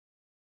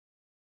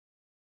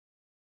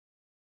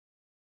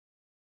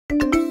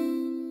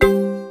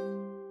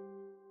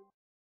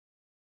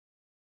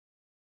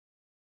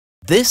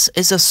This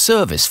is a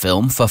service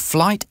film for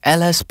Flygt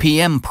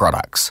LSPM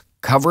products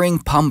covering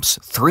pumps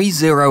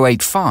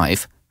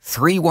 3085,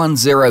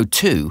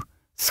 3102,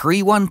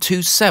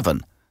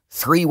 3127,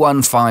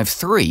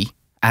 3153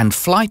 and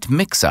Flygt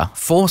Mixer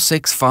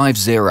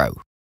 4650.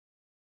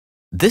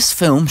 This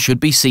film should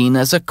be seen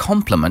as a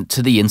complement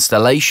to the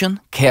installation,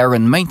 care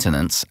and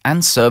maintenance,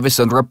 and service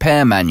and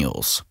repair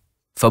manuals.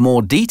 For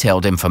more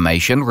detailed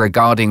information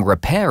regarding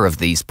repair of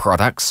these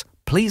products,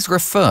 please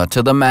refer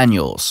to the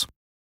manuals.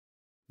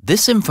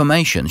 This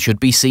information should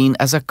be seen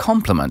as a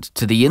complement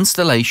to the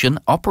installation,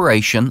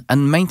 operation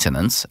and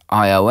maintenance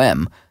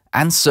 (IOM)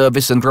 and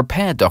service and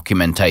repair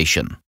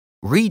documentation.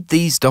 Read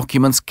these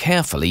documents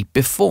carefully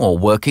before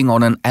working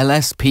on an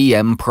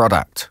LSPM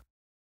product.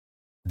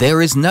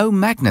 There is no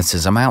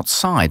magnetism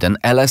outside an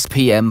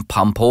LSPM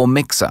pump or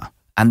mixer,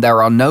 and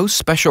there are no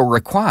special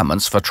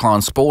requirements for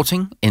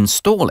transporting,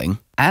 installing,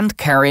 and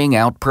carrying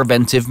out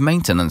preventive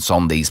maintenance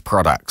on these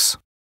products.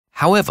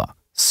 However,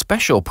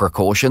 special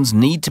precautions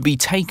need to be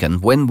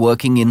taken when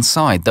working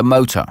inside the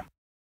motor.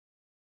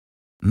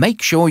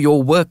 Make sure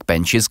your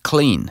workbench is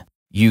clean.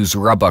 Use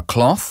rubber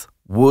cloth,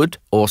 wood,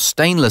 or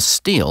stainless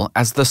steel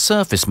as the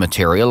surface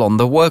material on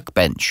the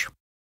workbench.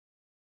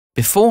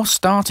 Before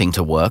starting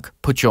to work,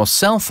 put your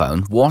cell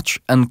phone, watch,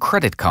 and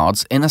credit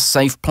cards in a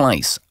safe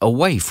place,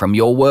 away from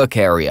your work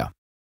area.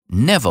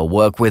 Never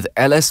work with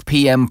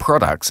LSPM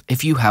products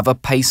if you have a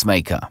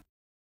pacemaker.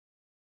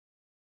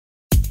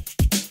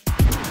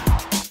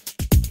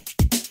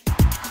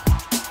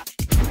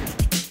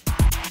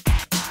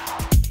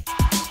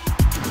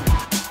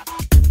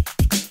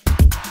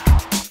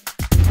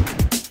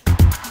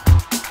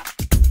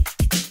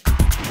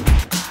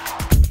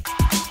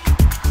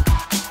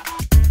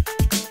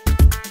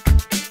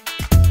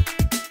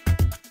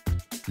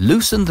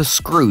 Loosen the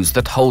screws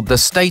that hold the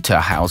stator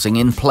housing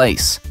in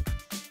place.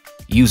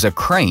 Use a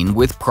crane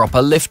with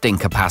proper lifting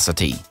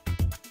capacity.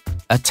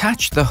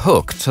 Attach the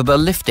hook to the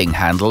lifting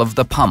handle of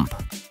the pump.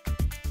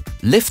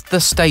 Lift the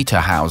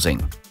stator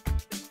housing.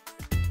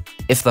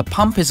 If the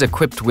pump is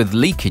equipped with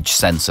leakage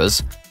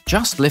sensors,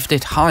 just lift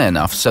it high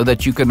enough so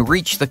that you can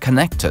reach the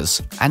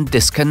connectors and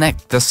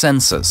disconnect the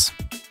sensors.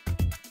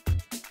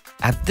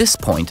 At this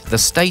point, the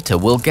stator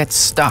will get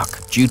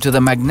stuck due to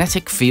the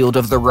magnetic field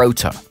of the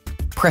rotor.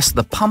 Press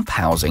the pump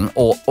housing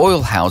or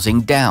oil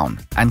housing down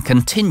and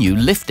continue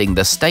lifting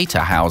the stator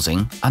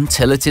housing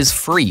until it is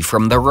free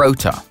from the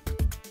rotor.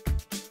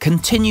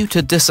 Continue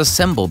to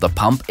disassemble the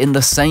pump in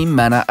the same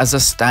manner as a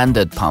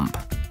standard pump.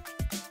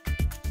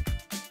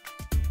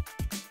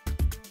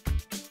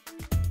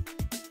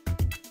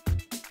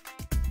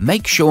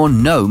 Make sure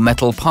no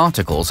metal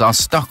particles are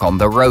stuck on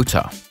the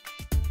rotor.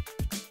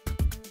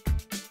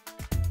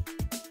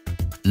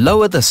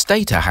 Lower the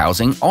stator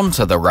housing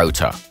onto the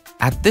rotor.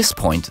 At this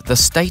point, the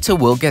stator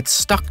will get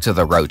stuck to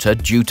the rotor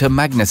due to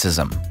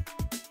magnetism.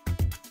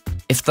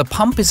 If the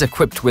pump is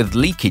equipped with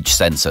leakage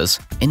sensors,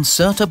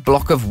 insert a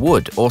block of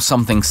wood or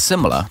something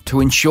similar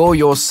to ensure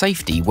your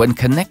safety when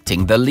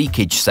connecting the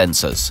leakage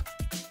sensors.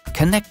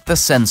 Connect the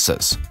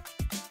sensors.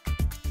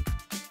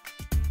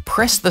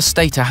 Press the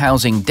stator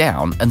housing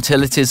down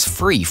until it is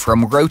free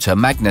from rotor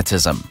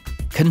magnetism.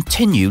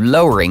 Continue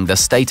lowering the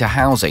stator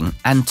housing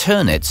and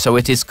turn it so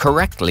it is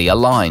correctly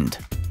aligned.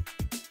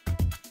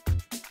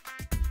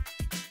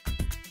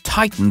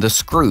 Tighten the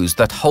screws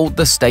that hold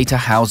the stator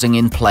housing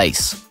in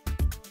place.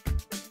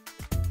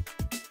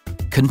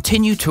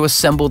 Continue to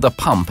assemble the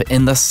pump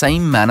in the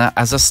same manner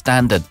as a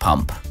standard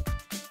pump.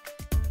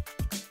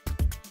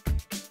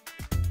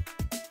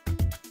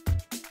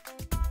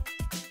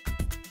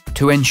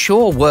 To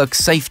ensure work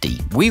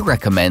safety, we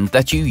recommend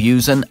that you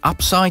use an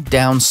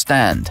upside-down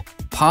stand,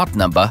 part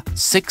number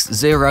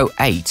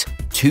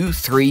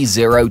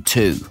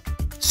 6082302.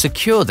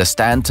 Secure the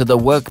stand to the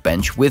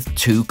workbench with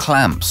 2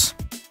 clamps.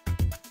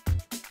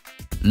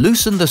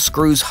 Loosen the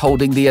screws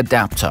holding the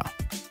adapter.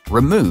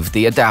 Remove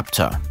the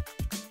adapter.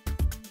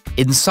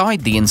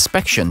 Inside the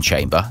inspection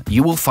chamber,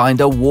 you will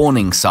find a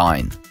warning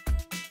sign.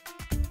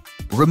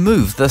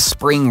 Remove the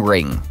spring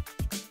ring.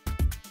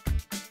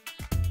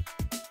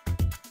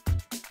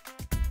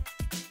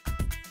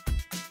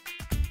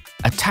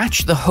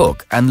 Attach the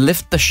hook and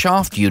lift the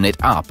shaft unit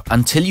up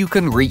until you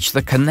can reach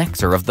the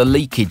connector of the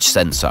leakage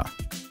sensor.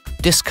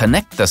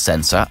 Disconnect the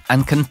sensor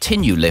and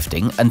continue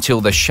lifting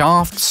until the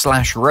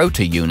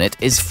shaft/rotor unit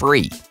is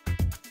free.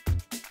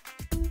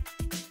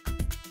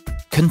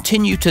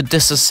 Continue to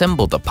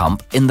disassemble the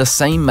pump in the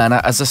same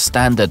manner as a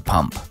standard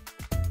pump.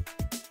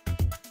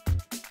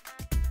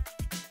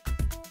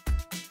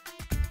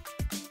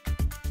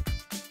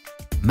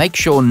 Make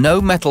sure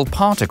no metal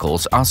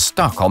particles are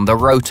stuck on the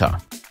rotor.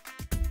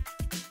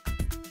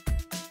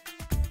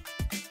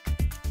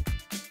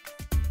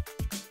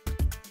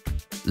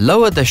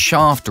 Lower the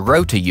shaft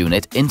rotor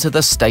unit into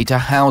the stator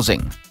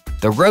housing.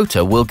 The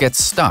rotor will get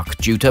stuck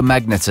due to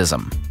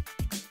magnetism.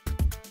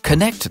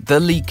 Connect the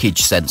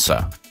leakage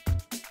sensor.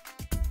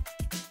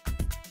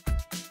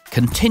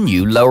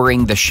 Continue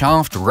lowering the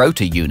shaft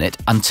rotor unit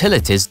until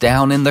it is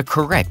down in the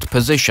correct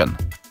position.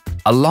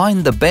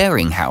 Align the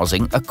bearing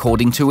housing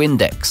according to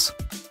index.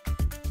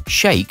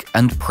 Shake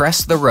and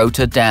press the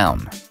rotor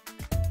down.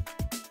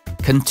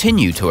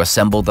 Continue to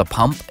assemble the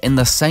pump in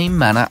the same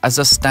manner as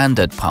a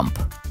standard pump.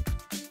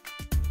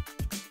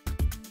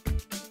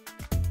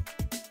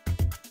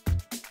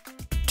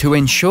 To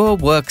ensure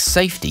work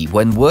safety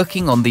when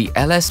working on the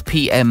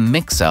LSPM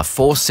mixer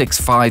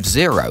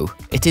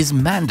 4650, it is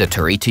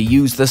mandatory to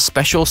use the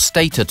special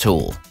stator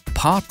tool,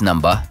 part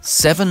number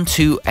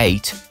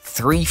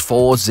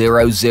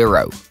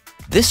 7283400.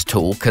 This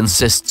tool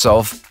consists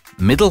of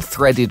middle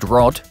threaded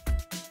rod,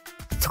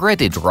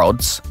 threaded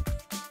rods,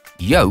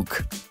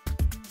 yoke,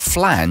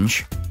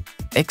 flange,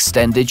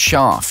 extended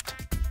shaft.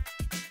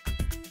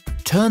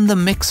 Turn the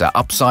mixer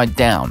upside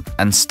down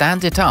and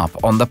stand it up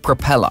on the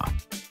propeller.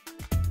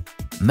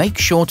 Make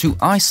sure to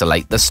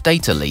isolate the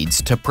stator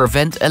leads to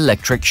prevent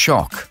electric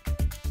shock.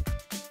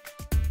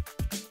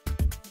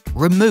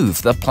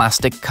 Remove the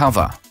plastic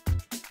cover.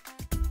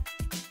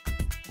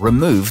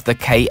 Remove the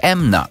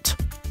KM nut.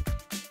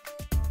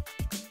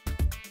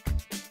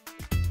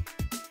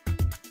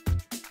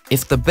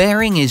 If the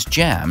bearing is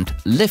jammed,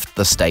 lift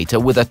the stator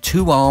with a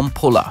 2-arm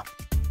puller.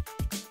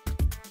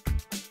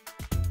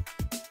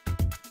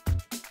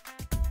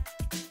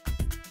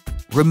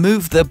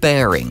 Remove the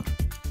bearing.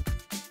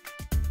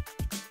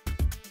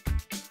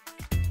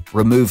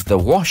 Remove the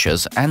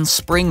washers and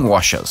spring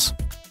washers.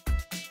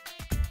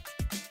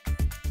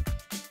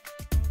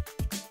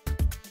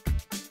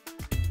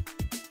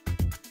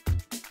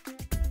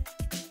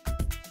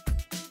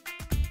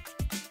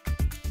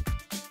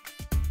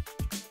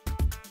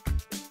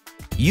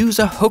 Use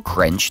a hook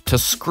wrench to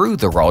screw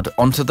the rod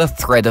onto the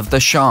thread of the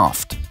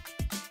shaft.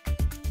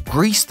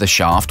 Grease the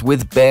shaft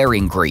with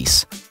bearing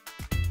grease.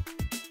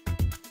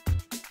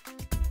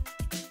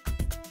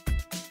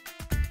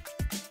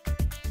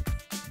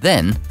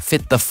 Then,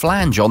 fit the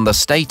flange on the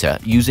stator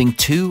using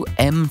 2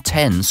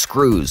 M10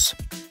 screws.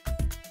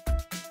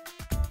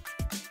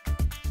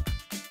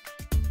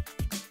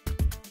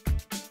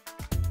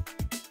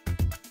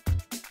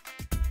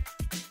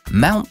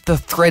 Mount the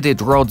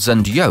threaded rods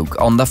and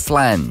yoke on the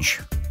flange.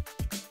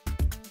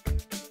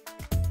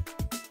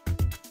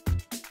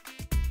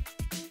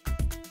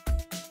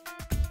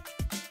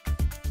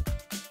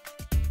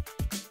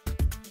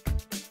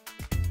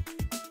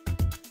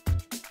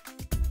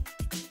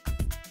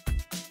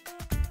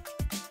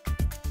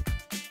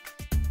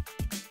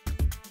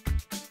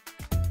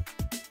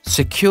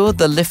 Secure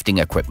the lifting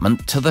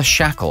equipment to the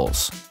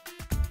shackles.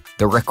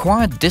 The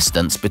required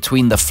distance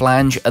between the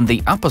flange and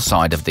the upper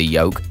side of the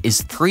yoke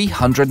is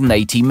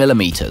 380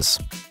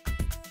 mm.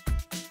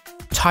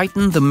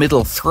 Tighten the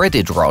middle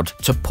threaded rod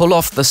to pull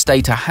off the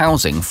stator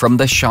housing from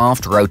the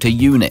shaft rotor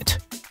unit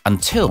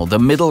until the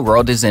middle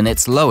rod is in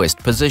its lowest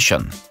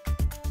position.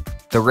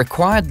 The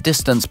required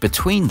distance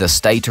between the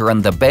stator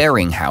and the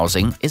bearing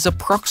housing is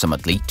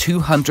approximately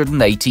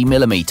 280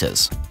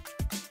 mm.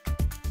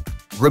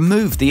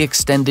 Remove the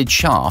extended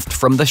shaft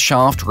from the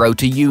shaft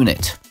rotor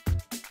unit.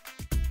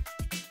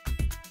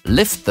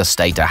 Lift the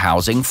stator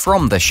housing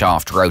from the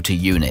shaft rotor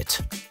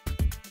unit.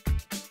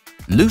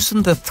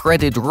 Loosen the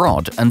threaded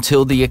rod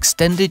until the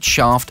extended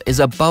shaft is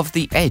above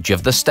the edge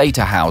of the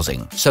stator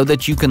housing so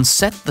that you can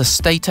set the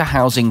stator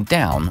housing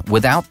down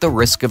without the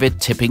risk of it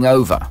tipping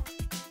over.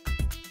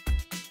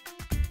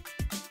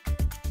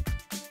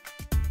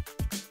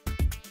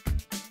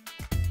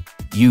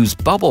 Use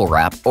bubble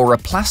wrap or a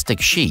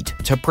plastic sheet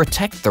to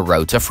protect the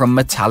rotor from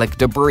metallic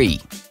debris.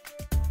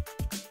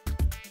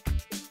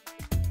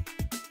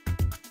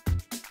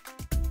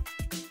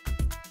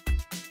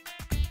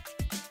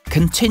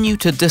 Continue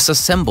to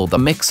disassemble the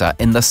mixer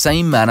in the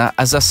same manner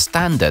as a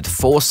standard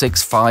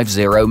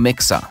 4650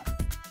 mixer.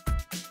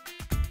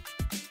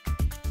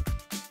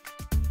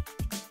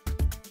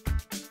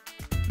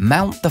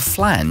 Mount the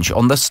flange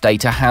on the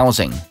stator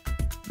housing.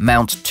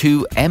 Mount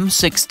 2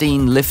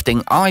 M16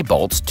 lifting eye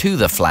bolts to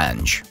the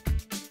flange.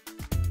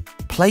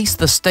 Place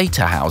the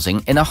stator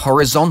housing in a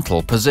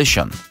horizontal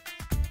position.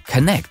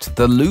 Connect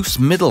the loose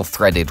middle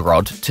threaded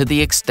rod to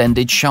the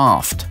extended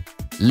shaft.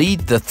 Lead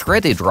the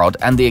threaded rod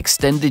and the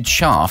extended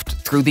shaft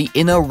through the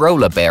inner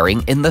roller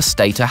bearing in the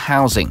stator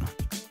housing.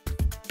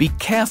 Be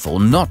careful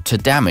not to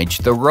damage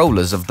the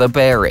rollers of the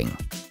bearing.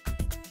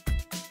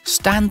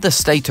 Stand the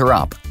stator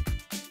up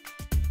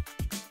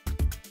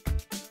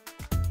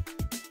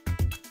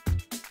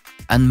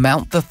and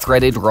mount the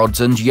threaded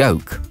rods and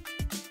yoke.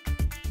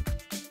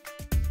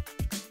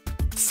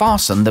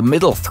 Fasten the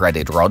middle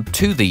threaded rod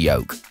to the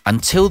yoke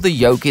until the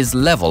yoke is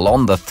level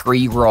on the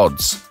 3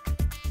 rods.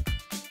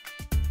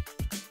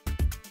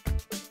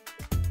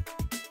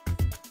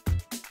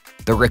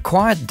 The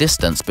required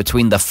distance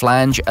between the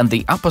flange and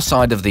the upper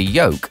side of the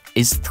yoke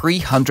is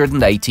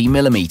 380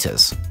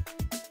 mm.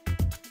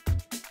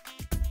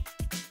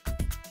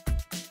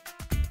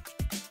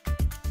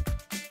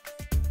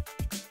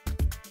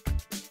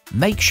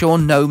 Make sure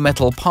no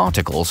metal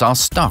particles are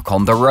stuck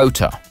on the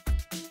rotor.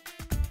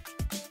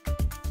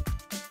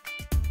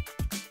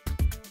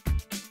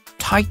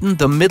 Tighten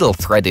the middle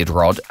threaded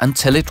rod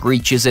until it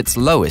reaches its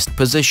lowest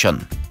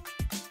position.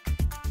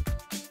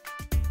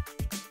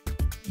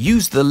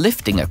 Use the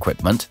lifting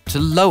equipment to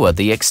lower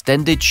the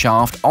extended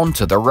shaft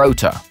onto the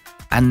rotor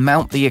and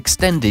mount the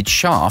extended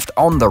shaft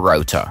on the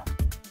rotor.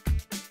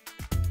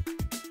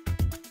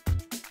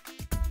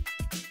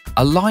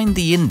 Align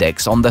the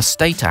index on the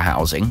stator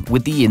housing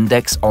with the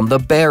index on the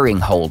bearing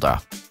holder.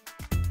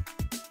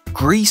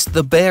 Grease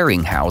the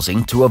bearing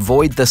housing to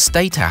avoid the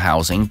stator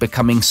housing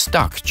becoming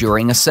stuck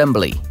during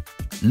assembly.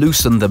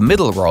 Loosen the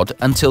middle rod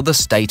until the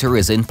stator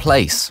is in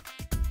place.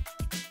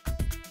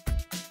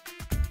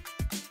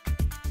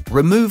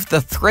 Remove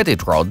the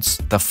threaded rods,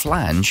 the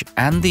flange,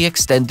 and the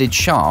extended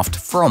shaft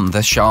from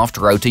the shaft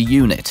rotor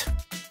unit.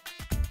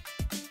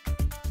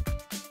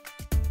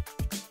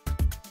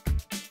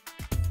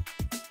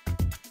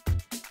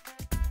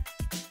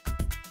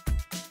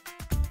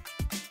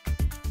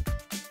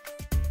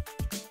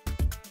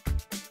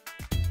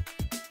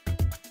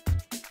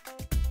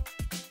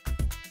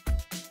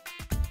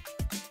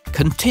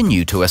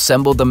 Continue to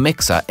assemble the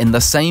mixer in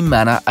the same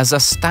manner as a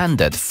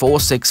standard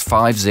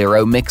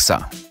 4650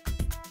 mixer.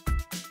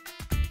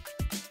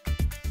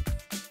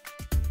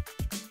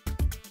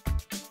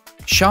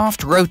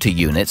 Shaft rotor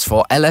units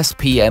for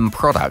LSPM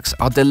products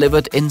are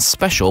delivered in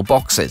special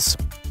boxes.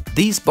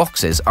 These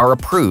boxes are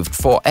approved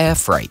for air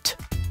freight.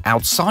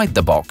 Outside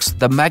the box,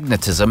 the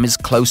magnetism is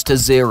close to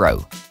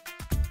zero.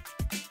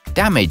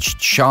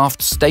 Damaged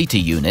shaft stator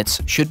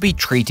units should be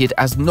treated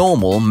as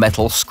normal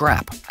metal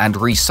scrap and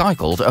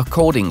recycled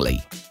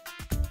accordingly.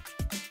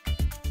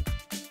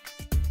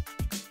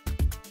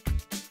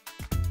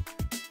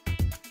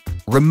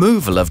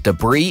 Removal of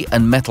debris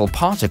and metal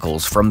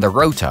particles from the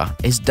rotor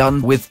is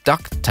done with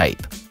duct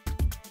tape.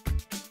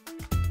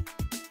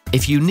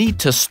 If you need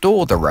to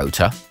store the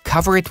rotor,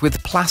 cover it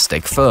with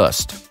plastic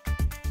first.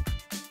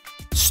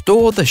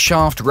 Store the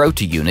shaft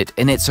rotor unit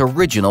in its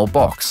original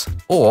box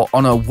or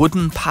on a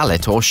wooden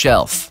pallet or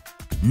shelf.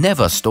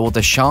 Never store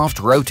the shaft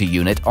rotor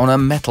unit on a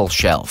metal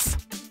shelf.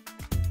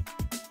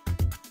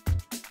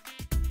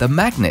 The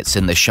magnets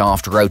in the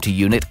shaft rotor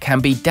unit can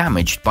be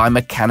damaged by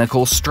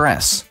mechanical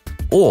stress,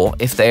 or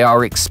if they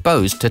are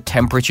exposed to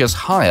temperatures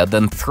higher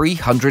than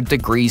 300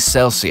 degrees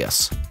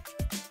Celsius.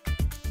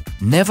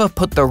 Never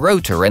put the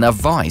rotor in a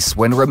vise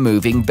when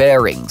removing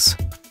bearings.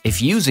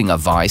 If using a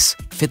vise,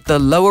 fit the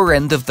lower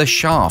end of the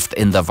shaft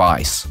in the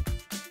vise.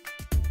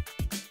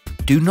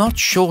 Do not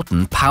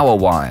shorten power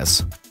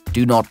wires.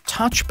 Do not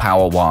touch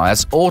power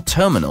wires or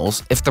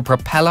terminals if the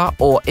propeller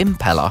or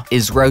impeller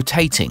is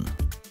rotating.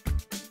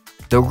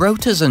 The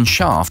rotors and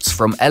shafts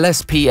from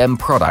LSPM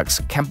products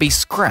can be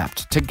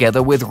scrapped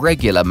together with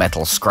regular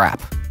metal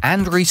scrap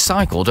and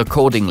recycled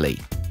accordingly.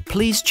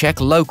 Please check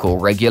local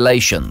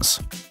regulations.